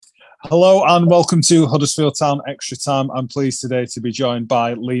Hello and welcome to Huddersfield Town Extra Time. I'm pleased today to be joined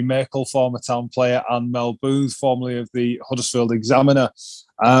by Lee Makel, former Town player, and Mel Booth, formerly of the Huddersfield Examiner.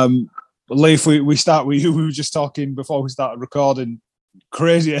 Lee, if we start with you, we were just talking before we started recording.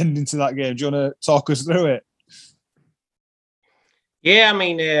 Crazy ending to that game. Do you want to talk us through it? Yeah,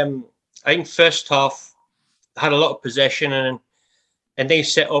 I think first half had a lot of possession and they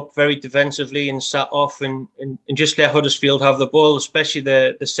set up very defensively and sat off and just let Huddersfield have the ball, especially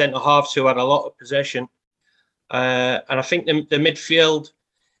the centre halves who had a lot of possession. And I think the midfield,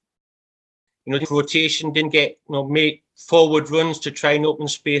 rotation didn't get make forward runs to try and open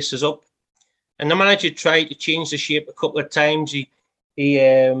spaces up. And the manager tried to change the shape a couple of times.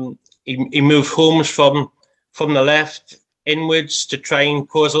 He moved Holmes from the left inwards to try and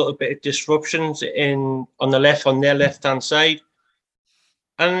cause a little bit of disruptions on their left hand side.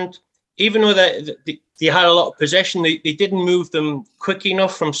 And even though they had a lot of possession, they didn't move them quick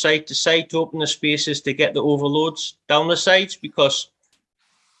enough from side to side to open the spaces to get the overloads down the sides, because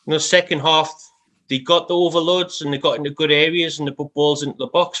second half they got the overloads and they got into good areas and they put balls into the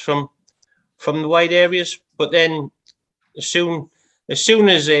box from the wide areas. But then as soon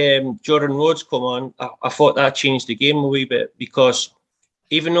as Jordan Rhodes come on, I thought that changed the game a wee bit, because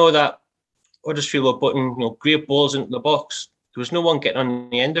even though that Huddersfield were putting great balls into the box, there was no one getting on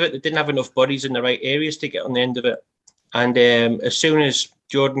the end of it. They didn't have enough bodies in the right areas to get on the end of it. And as soon as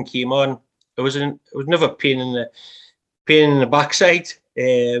Jordan came on, it was another pain in the backside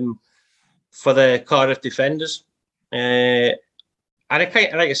for the Cardiff defenders. And like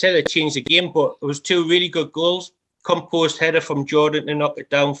I said, it changed the game. But it was two really good goals. Composed header from Jordan to knock it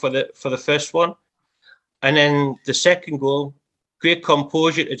down for the first one, and then the second goal, great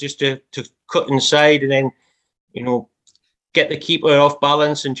composure to cut inside and then get the keeper off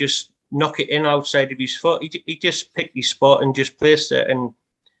balance and just knock it in outside of his foot. He just picked his spot and just placed it. And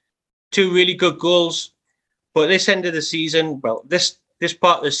two really good goals. But this end of the season, well, this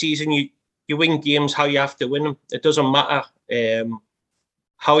part of the season, you win games how you have to win them. It doesn't matter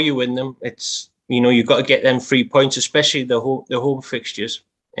how you win them. It's you've got to get them 3 points, especially the home fixtures.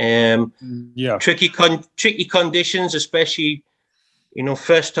 Tricky conditions, especially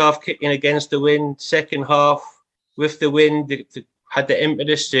first half kicking against the wind, second half with the wind, they had the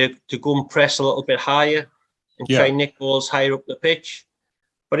impetus to go and press a little bit higher and try and nick balls higher up the pitch.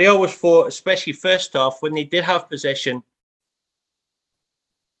 But I always thought, especially first half, when they did have possession,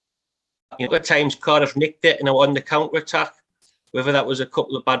 at times Cardiff nicked it and on the counter attack, whether that was a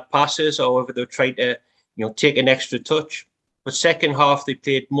couple of bad passes or whether they tried to take an extra touch. But second half they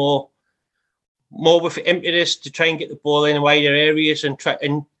played more with impetus to try and get the ball in wider areas and try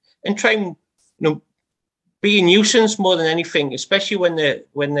and be a nuisance more than anything, especially when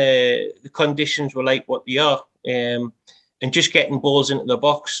the conditions were like what they are. And just getting balls into the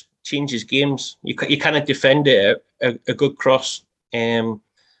box changes games. You cannot defend it a good cross. And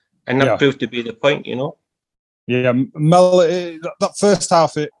that proved to be the point, Yeah, Mel, that first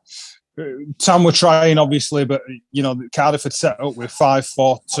half, Town were trying, obviously, but, Cardiff had set up with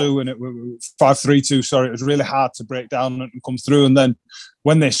 5-4-2 and it was 5-3-2, sorry. It was really hard to break down and come through. And then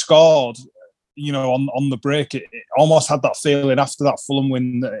when they scored, on the break, it almost had that feeling after that Fulham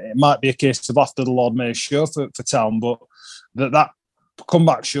win that it might be a case of after the Lord Mayor's show for Town, but that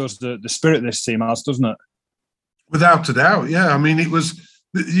comeback shows the spirit this team has, doesn't it? Without a doubt, yeah. It was,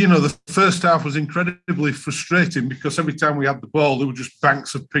 the first half was incredibly frustrating because every time we had the ball, there were just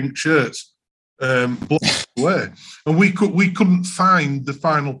banks of pink shirts blocked away, and we couldn't find the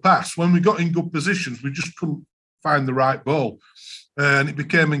final pass. When we got in good positions, we just couldn't find the right ball. And it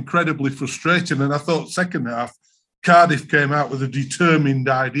became incredibly frustrating. And I thought second half, Cardiff came out with a determined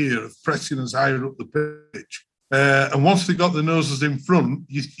idea of pressing us higher up the pitch. And once they got the noses in front,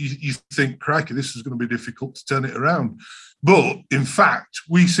 you think, crikey, this is going to be difficult to turn it around. But in fact,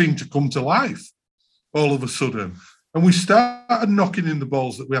 we seemed to come to life all of a sudden. And we started knocking in the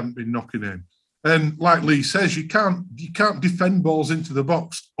balls that we haven't been knocking in. And like Lee says, you can't defend balls into the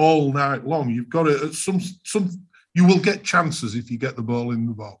box all night long. You've got to, you will get chances if you get the ball in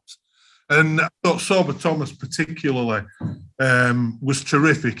the box. And I thought Sorba Thomas particularly was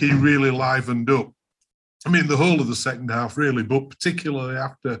terrific. He really livened up. The whole of the second half really, but particularly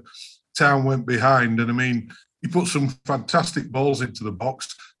after Town went behind. And he put some fantastic balls into the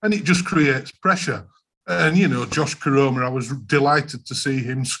box and it just creates pressure. And, Josh Karoma, I was delighted to see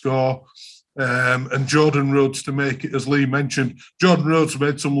him score. And Jordan Rhodes to make it, as Lee mentioned. Jordan Rhodes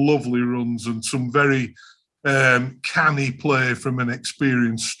made some lovely runs and some very canny play from an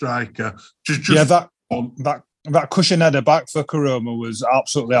experienced striker. That cushion header back for Karoma was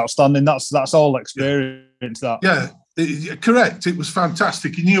absolutely outstanding. That's all experience. That Correct. It was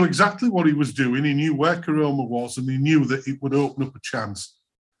fantastic. He knew exactly what he was doing. He knew where Koroma was, and he knew that it would open up a chance.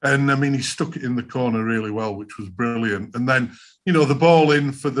 And I mean, he stuck it in the corner really well, which was brilliant. And then, the ball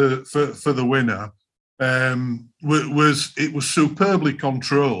in for the winner was superbly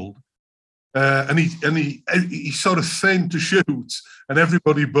controlled. And he sort of feigned to shoot, and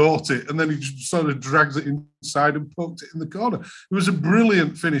everybody bought it, and then he just sort of drags it inside and poked it in the corner. It was a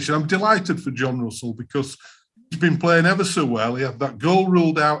brilliant finish, and I'm delighted for John Russell because he's been playing ever so well. He had that goal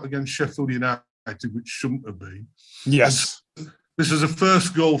ruled out against Sheffield United, which shouldn't have been. Yes. And this is a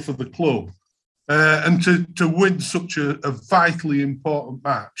first goal for the club. And to win such a vitally important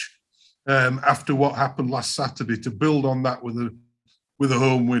match after what happened last Saturday, to build on that with a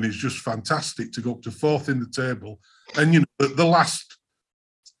home win is just fantastic, to go up to fourth in the table. And, the last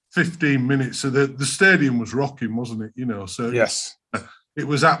 15 minutes, the stadium was rocking, wasn't it? So yes. It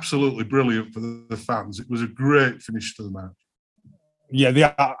was absolutely brilliant for the fans. It was a great finish to the match. Yeah,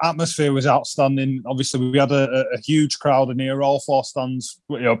 the atmosphere was outstanding. Obviously, we had a huge crowd in here, all four stands,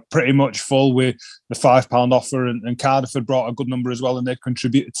 pretty much full with the £5 offer, and Cardiff had brought a good number as well, and they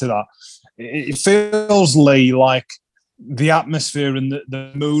contributed to that. It feels, Lee, like the atmosphere and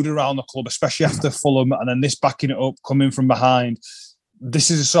the mood around the club, especially after Fulham, and then this backing it up, coming from behind.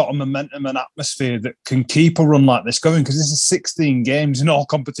 This is a sort of momentum and atmosphere that can keep a run like this going, because this is 16 games in all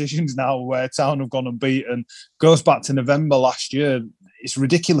competitions now where Town have gone unbeaten. Goes back to November last year. It's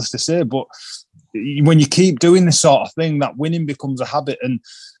ridiculous to say, but when you keep doing this sort of thing, that winning becomes a habit, and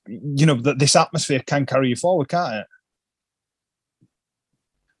that this atmosphere can carry you forward, can't it?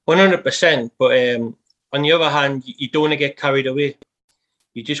 100%. But on the other hand, you don't want to get carried away.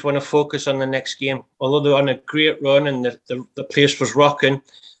 You just want to focus on the next game. Although they're on a great run and the place was rocking,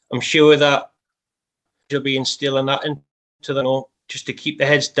 I'm sure that they'll be instilling that into them, just to keep their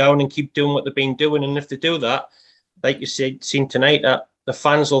heads down and keep doing what they've been doing. And if they do that, like you said, seen tonight, that the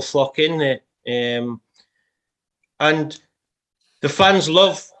fans will flock in there. And the fans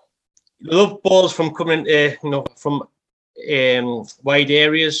love balls from coming into, from wide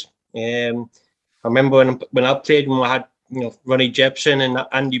areas. I remember when I played, when we had Ronnie Jepson and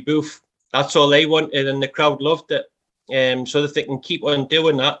Andy Booth, that's all they wanted, and the crowd loved it. So that they can keep on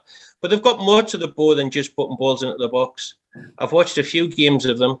doing that. But they've got more to the ball than just putting balls into the box. I've watched a few games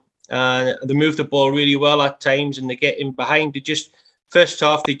of them, and they move the ball really well at times, and they get in behind. First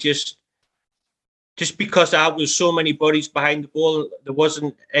half, they just because there was so many bodies behind the ball, there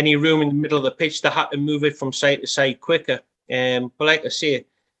wasn't any room in the middle of the pitch. They had to move it from side to side quicker. But like I say,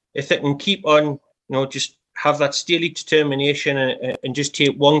 if they can keep on, just have that steely determination and just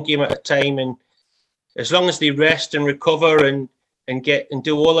take one game at a time, and as long as they rest and recover and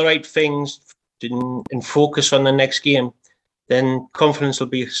do all the right things and focus on the next game, then confidence will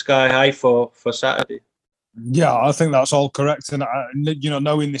be sky high for Saturday. Yeah, I think that's all correct. And,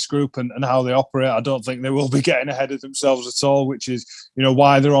 knowing this group and how they operate, I don't think they will be getting ahead of themselves at all, which is,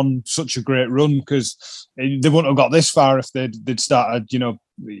 why they're on such a great run, because they wouldn't have got this far if they'd started,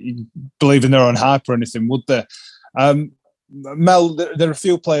 believing their own hype or anything, would they? Mel, there are a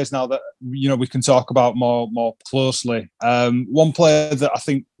few players now that, we can talk about more closely. One player that I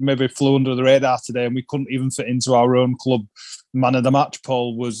think maybe flew under the radar today, and we couldn't even fit into our own club man of the match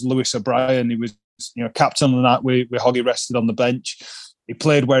poll, was Lewis O'Brien. He was captain of the night with Hoggy rested on the bench. He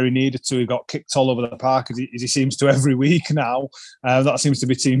played where he needed to. He got kicked all over the park, as he seems to every week now. That seems to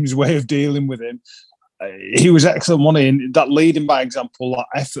be teams' way of dealing with him. He was excellent, wasn't he? And that leading by example, that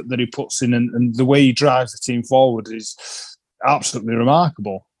effort that he puts in, and the way he drives the team forward is absolutely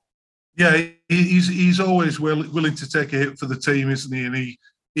remarkable. Yeah, he's always willing to take a hit for the team, isn't he? And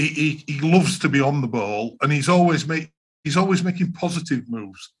he loves to be on the ball, and he's always making positive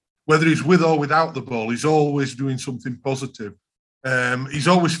moves. Whether he's with or without the ball, he's always doing something positive. He's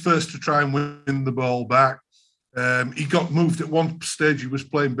always first to try and win the ball back. He got moved at one stage. He was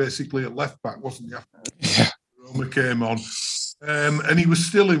playing basically at left back, wasn't he? After Roma came on, and he was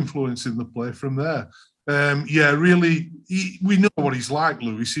still influencing the play from there. Really, we know what he's like,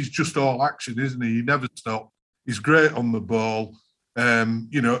 Lewis. He's just all action, isn't he? He never stops. He's great on the ball,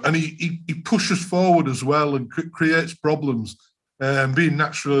 and he pushes forward as well and creates problems. Being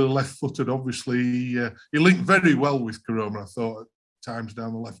naturally left-footed, obviously, he linked very well with Koroma, I thought, at times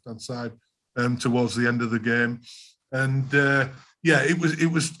down the left-hand side towards the end of the game. And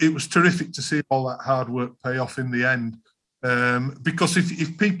it was terrific to see all that hard work pay off in the end. Because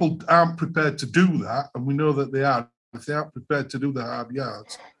if people aren't prepared to do that, and we know that they are, if they aren't prepared to do the hard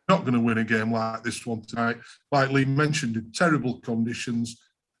yards, they're not going to win a game like this one tonight. Like Lee mentioned, in terrible conditions,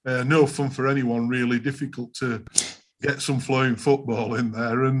 no fun for anyone, really difficult to get some flowing football in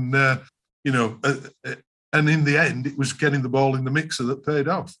there. And, And in the end, it was getting the ball in the mixer that paid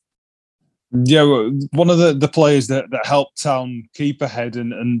off. Yeah, well, one of the players that helped Town keep ahead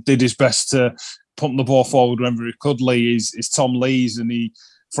and did his best to pump the ball forward whenever he could, Lee, is Tom Lees. And he,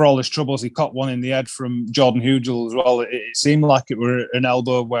 for all his troubles, he caught one in the head from Jordan Hugel as well. It seemed like it were an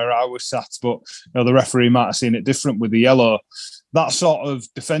elbow where I was sat, but the referee might have seen it different with the yellow. That sort of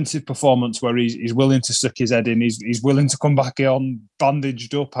defensive performance where he's willing to stick his head in, he's willing to come back on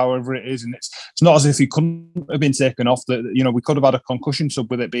bandaged up, however it is, and it's not as if he couldn't have been taken off. That we could have had a concussion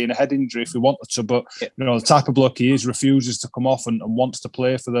sub with it being a head injury if we wanted to, but the type of bloke he is refuses to come off and wants to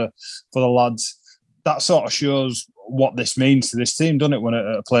play for the lads. That sort of shows what this means to this team, doesn't it? When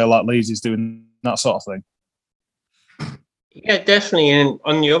a player like Lees is doing that sort of thing. Yeah, definitely. And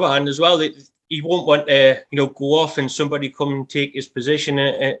on the other hand as well, he won't want to, go off and somebody come and take his position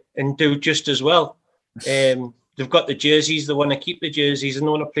and do just as well. They've got the jerseys. They want to keep the jerseys and they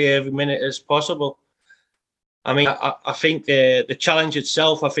want to play every minute as possible. I mean, I think the challenge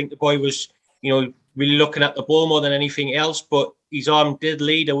itself, I think the boy was, really looking at the ball more than anything else, but his arm did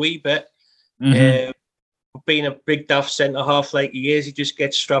lead a wee bit. Mm-hmm. Being a big daft centre half like he is, he just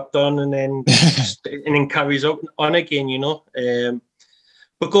gets strapped on and then carries on again,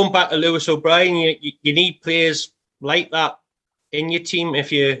 But going back to Lewis O'Brien, you need players like that in your team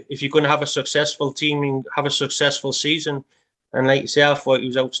if you're going to have a successful team and have a successful season. And like you say, I thought he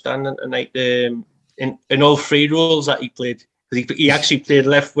was outstanding tonight in all three roles that he played. He actually played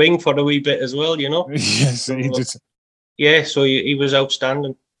left wing for a wee bit as well, Yes, he did. Yeah, so he was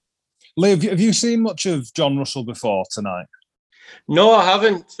outstanding. Lee, have you seen much of John Russell before tonight? No, I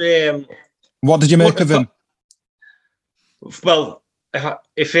haven't. What did you make of him? Well,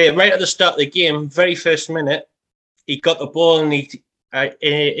 if right at the start of the game, very first minute, he got the ball and he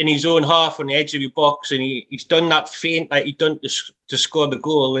in his own half on the edge of your box, and he's done that feint like he done to score the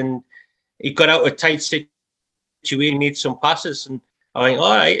goal, and he got out of a tight situation, need some passes, and I think,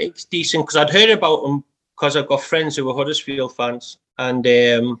 all right, it's decent, because I'd heard about him because I've got friends who were Huddersfield fans, and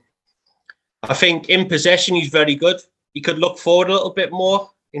I think in possession he's very good. He could look forward a little bit more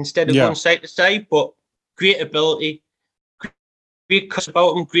instead of going side to side, but great ability, great cuss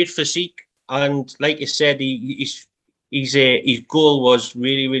about him, great physique, and like you said, his goal was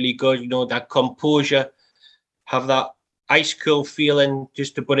really, really good. That composure, have that ice cool feeling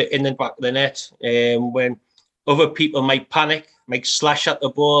just to put it in the back of the net. When other people might panic, might slash at the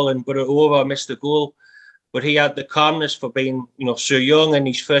ball and put it over, miss the goal, but he had the calmness for being, so young, and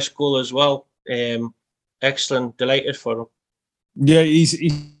his first goal as well. Excellent, delighted for him. Yeah, he's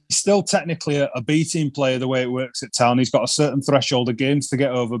still technically a B team player the way it works at Town. He's got a certain threshold of games to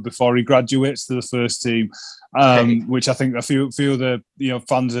get over before he graduates to the first team, which I think a few of the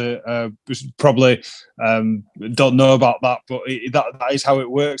fans probably don't know about that. But that is how it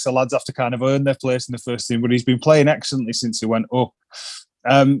works. The lads have to kind of earn their place in the first team. But he's been playing excellently since he went up.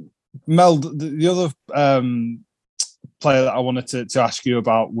 Mel, the other player that I wanted to ask you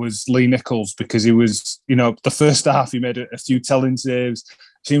about was Lee Nichols, because he was, the first half he made a few telling saves.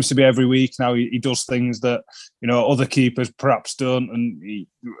 Seems to be every week now he does things that other keepers perhaps don't. And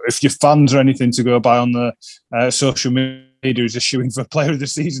if your fans or anything to go by on the social media, he's just shooing for player of the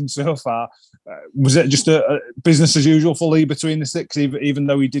season so far. Was it just a business as usual for Lee between the six? Even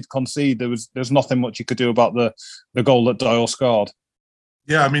though he did concede, there's nothing much he could do about the goal that Doyle scored.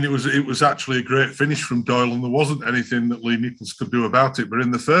 Yeah, I mean, it was actually a great finish from Doyle, and there wasn't anything that Lee Nichols could do about it. But in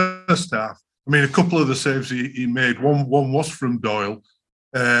the first half, I mean, a couple of the saves he made, one was from Doyle,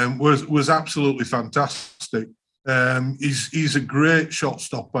 was absolutely fantastic. He's a great shot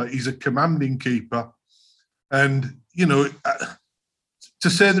stopper. He's a commanding keeper, and to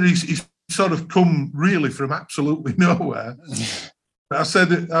say that he's sort of come really from absolutely nowhere. I've said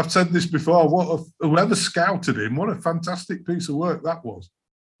this before. Whoever scouted him, what a fantastic piece of work that was.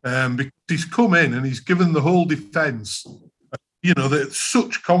 Because he's come in and he's given the whole defence,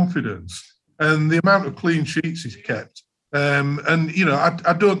 such confidence, and the amount of clean sheets he's kept.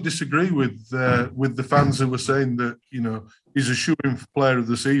 I don't disagree with the fans who were saying that he's a shoo-in for player of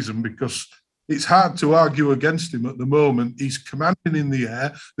the season, because it's hard to argue against him at the moment. He's commanding in the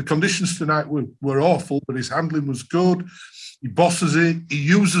air. The conditions tonight were awful, but his handling was good. He bosses it. He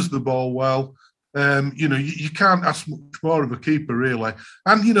uses the ball well. You can't ask much more of a keeper, really.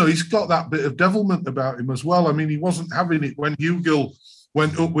 And, he's got that bit of devilment about him as well. I mean, he wasn't having it when Hugel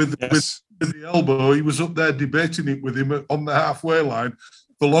went up with the elbow. He was up there debating it with him on the halfway line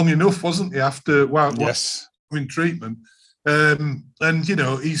for long enough, wasn't he, after having treatment?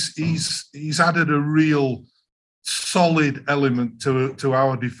 He's added a real solid element to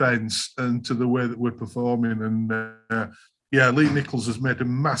our defence and to the way that we're performing. And yeah, Lee Nichols has made a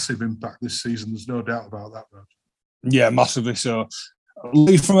massive impact this season. There's no doubt about that, Raj. Yeah, massively so.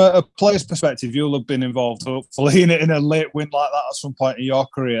 Lee, from a player's perspective, you'll have been involved, hopefully, in a late win like that at some point in your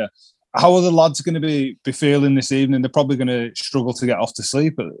career. How are the lads going to be feeling this evening? They're probably going to struggle to get off to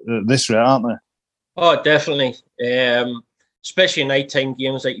sleep at this rate, aren't they? Oh, definitely. Especially nighttime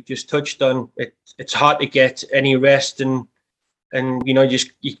games like you just touched on. It's hard to get any rest and you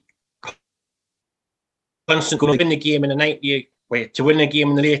constantly going to win the game in the night. To win the game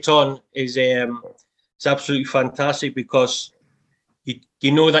in the late on is it's absolutely fantastic because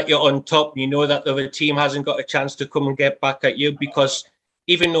you know that you're on top. You know that the other team hasn't got a chance to come and get back at you, because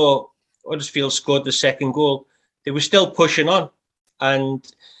even though Huddersfield scored the second goal, they were still pushing on.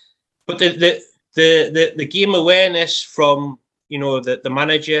 But the game awareness from the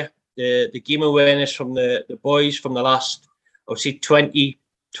manager, the game awareness from the boys from the last, I would say, 20,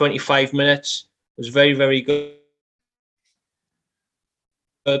 25 minutes was very, very good.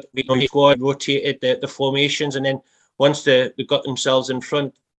 The squad rotated the formations, and then once they got themselves in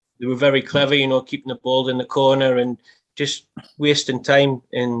front, they were very clever, keeping the ball in the corner and just wasting time.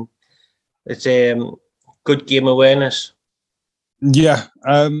 And it's good game awareness. Yeah.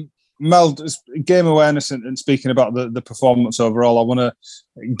 Mel, game awareness and speaking about the performance overall, I want to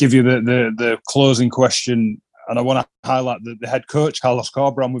give you the closing question, and I want to highlight the head coach, Carlos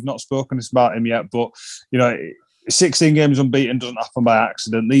Corberán. We've not spoken about him yet, but 16 games unbeaten doesn't happen by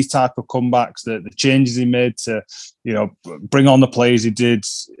accident. These type of comebacks, the changes he made to, bring on the players he did,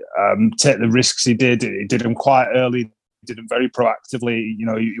 take the risks he did them quite early, did them very proactively.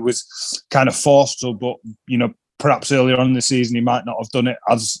 He was kind of forced to, but, perhaps earlier on in the season, he might not have done it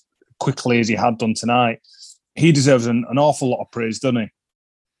as quickly as he had done tonight. He deserves an awful lot of praise, doesn't he?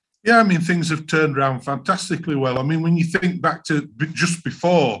 Yeah, I mean, things have turned around fantastically well. I mean, when you think back to just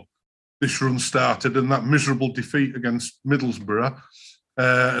before this run started and that miserable defeat against Middlesbrough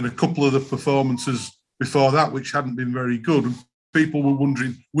and a couple of the performances before that, which hadn't been very good, and people were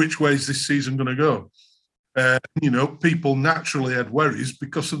wondering which way is this season going to go. People naturally had worries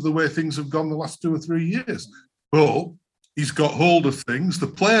because of the way things have gone the last 2 or 3 years. But he's got hold of things. The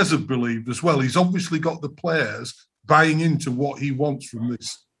players have believed as well. He's obviously got the players buying into what he wants from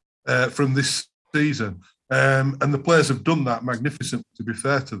this season. And the players have done that magnificently, to be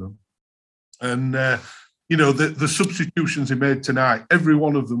fair to them. And, the substitutions he made tonight, every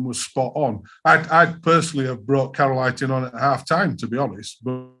one of them was spot on. I'd personally have brought Carolite in on at half-time, to be honest.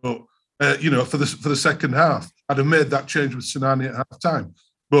 But for the second half, I'd have made that change with Sinani at half-time.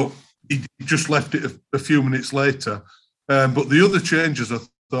 But he just left it a few minutes later. But the other changes I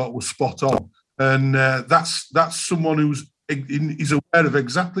thought were spot on. And that's someone he's aware of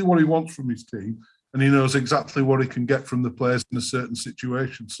exactly what he wants from his team, and he knows exactly what he can get from the players in a certain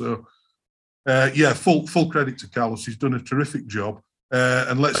situation. So, full credit to Carlos. He's done a terrific job.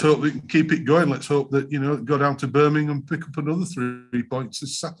 And let's hope we can keep it going. Let's hope that, go down to Birmingham and pick up another 3 points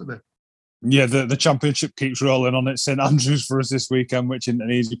this Saturday. Yeah, the championship keeps rolling on. It's St Andrews for us this weekend, which isn't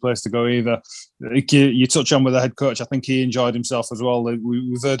an easy place to go either. You touch on with the head coach. I think he enjoyed himself as well.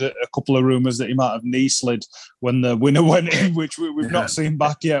 We've heard a couple of rumours that he might have knee slid when the winner went in, which we've not seen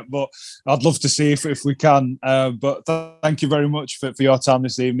back yet. But I'd love to see if we can. But thank you very much for your time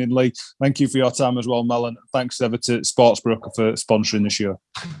this evening, Lee. Thank you for your time as well, Mel. And thanks ever to Sportsbroker for sponsoring the show.